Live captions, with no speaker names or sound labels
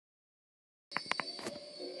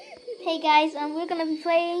Hey guys, we're gonna be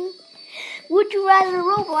playing Would You Rather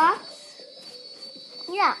Roblox.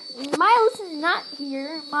 Yeah, Miles is not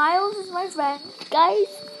here. Miles is my friend. Guys,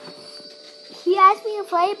 he asked me to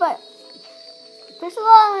play, but first of all,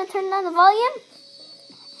 I'm gonna turn down the volume.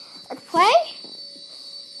 Let's play.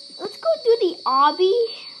 Let's go do the obby.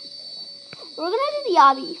 We're gonna do the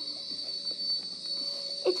obby.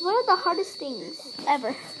 It's one of the hardest things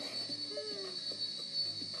ever.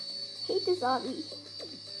 Hate this obby.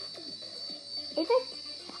 It's like,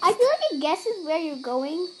 I feel like it guesses where you're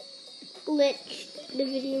going. Glitch. The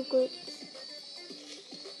video glitch.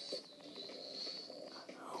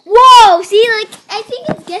 Whoa! See, like, I think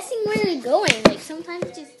it's guessing where you're going. Like, sometimes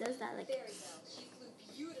it just does that. Like,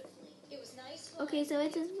 okay, so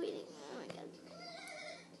it's just waiting. Oh my god.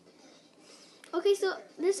 Okay, so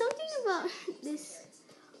there's something about this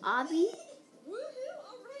obby.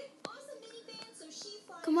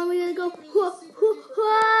 Come on, we gotta go.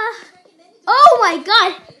 Oh my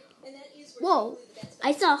god! Whoa,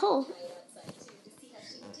 I saw a hole.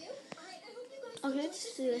 Okay,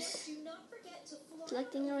 let's do this.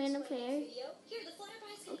 Selecting a random player.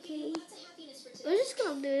 Okay. We're just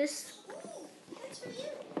gonna do this.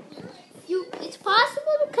 It's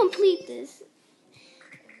possible to complete this.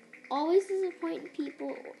 Always disappoint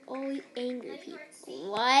people, always angry people.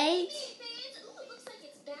 What?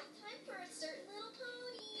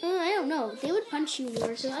 I don't know. They would punch you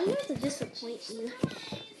more, so I'm going to disappoint you.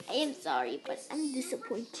 I am sorry, but I'm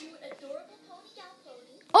disappointed.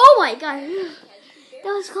 Oh my god!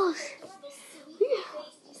 That was close.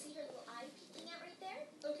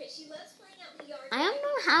 I don't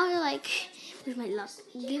know how to, like, with my luck.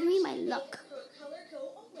 Give me my luck.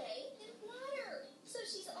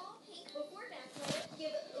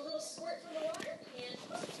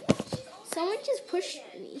 Someone just pushed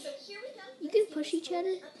me. You can push each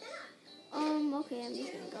other? Okay, I'm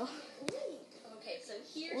just gonna go.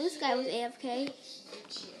 Well, this guy was AFK.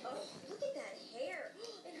 Oh, look at that hair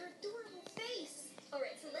and her adorable face.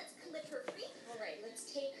 Alright, so let's clip her free. Alright,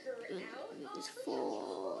 let's take her out. This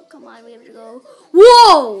fool. Come on, we have to go.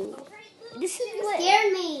 Whoa! This is what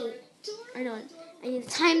scared me. I know. I need to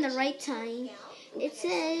time the right time. It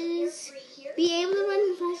says, be able to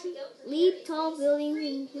run fast, leap tall buildings,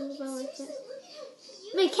 and things like that.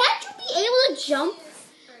 Wait, can't you be able to jump?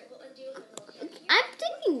 I'm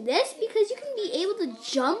thinking this because you can be able to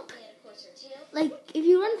jump. Like, if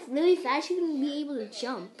you run really fast, you can be able to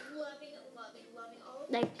jump.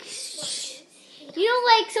 Like, you know,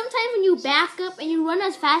 like sometimes when you back up and you run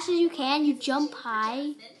as fast as you can, you jump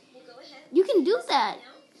high. You can do that.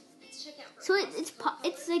 So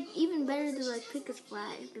it's like even better to like pick a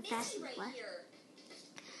fly, the fastest fly.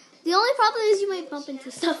 The only problem is you might bump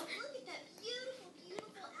into stuff.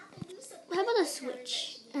 How about a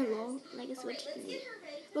switch? Hello, like a switch.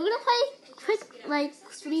 We're gonna play quick, like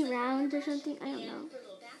 3 rounds or something. I don't know.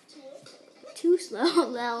 Too slow,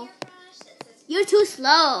 Lel. You're too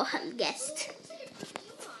slow, guest.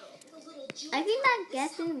 I think that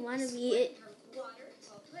guest didn't want to be it.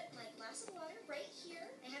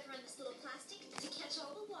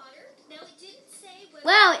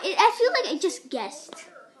 Wow, I feel like I just guessed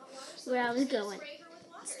where I was going.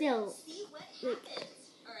 Still,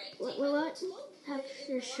 like, what? Have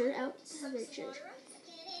their shirt out? Have their shirt.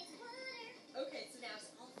 Okay, so now it's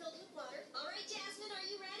all filled with water. All right, Jasmine, are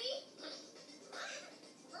you ready?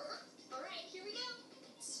 All right, here we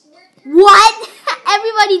go. What?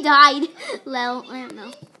 Everybody died. Well, I don't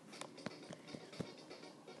know.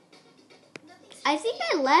 I think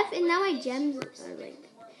I left and now my gems are like...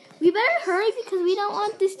 We better hurry because we don't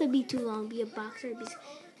want this to be too long. Be a boxer.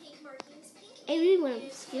 I really want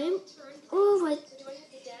to swim. Oh, but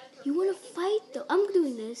you want to fight though? I'm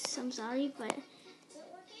doing this. I'm sorry, but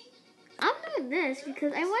I'm doing this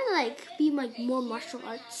because I want to like be like more martial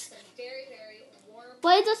arts.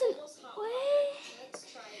 But it doesn't. What?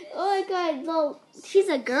 Oh my god! No, she's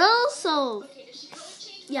a girl, so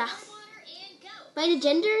yeah. By the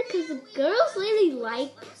gender, because the girls really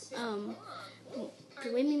like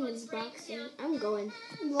the women in boxing. I'm going.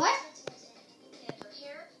 What?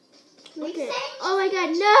 Okay. Oh my god,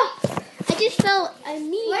 no! I just felt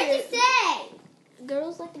What did you say?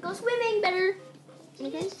 Girls like to go swimming better.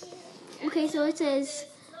 Okay? Okay, so it says,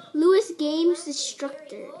 Lewis Games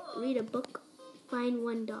Instructor. Read a book. Find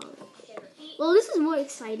 $1. Well, this is more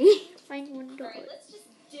exciting. Find $1.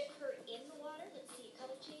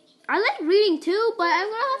 I like reading too, but I'm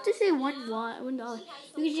gonna have to say $1.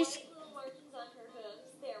 You can just...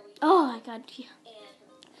 Oh my god, yeah.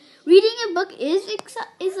 Reading a book is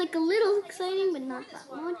like a little exciting, but not that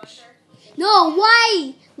much. No,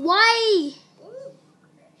 why? Why?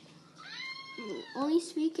 Only only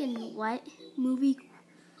speak in what? Movie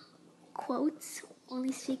quotes?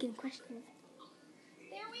 Only speak in questions.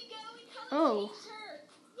 There we go. We Oh. color changed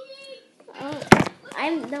her.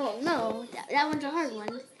 Yay. No. That one's a hard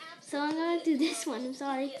one. So I'm gonna do this one. I'm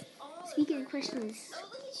sorry. Speaking in questions. Oh,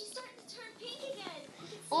 look at she's starting to turn pink again.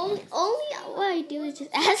 Only what I do is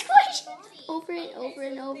just ask questions over and over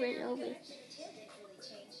and over and over.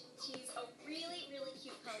 She's a really, really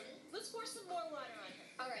cute color. Let's pour some more water on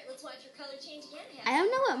her. All right, let's watch her color change again. I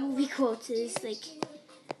don't know what movie quotes is. Like,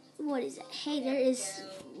 what is it? Hey, there is.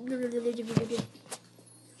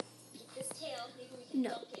 This tail, maybe we can No.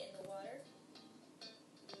 dunk it in the water.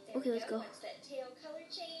 There Okay, we let's go. Watch that tail color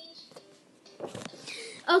change.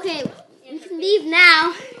 Okay, we can leave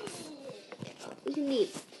now. We can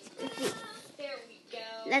leave. There we go.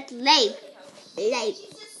 Let's leave. She's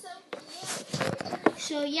just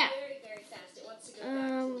So yeah. very, very fast. It wants to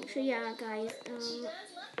go back. So yeah, guys. She does love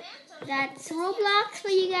that. That's Roblox for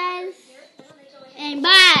you guys. And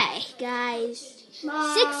bye, guys.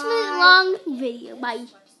 6-minute long video. Bye. Watch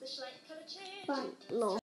the color change. Bye. Lol.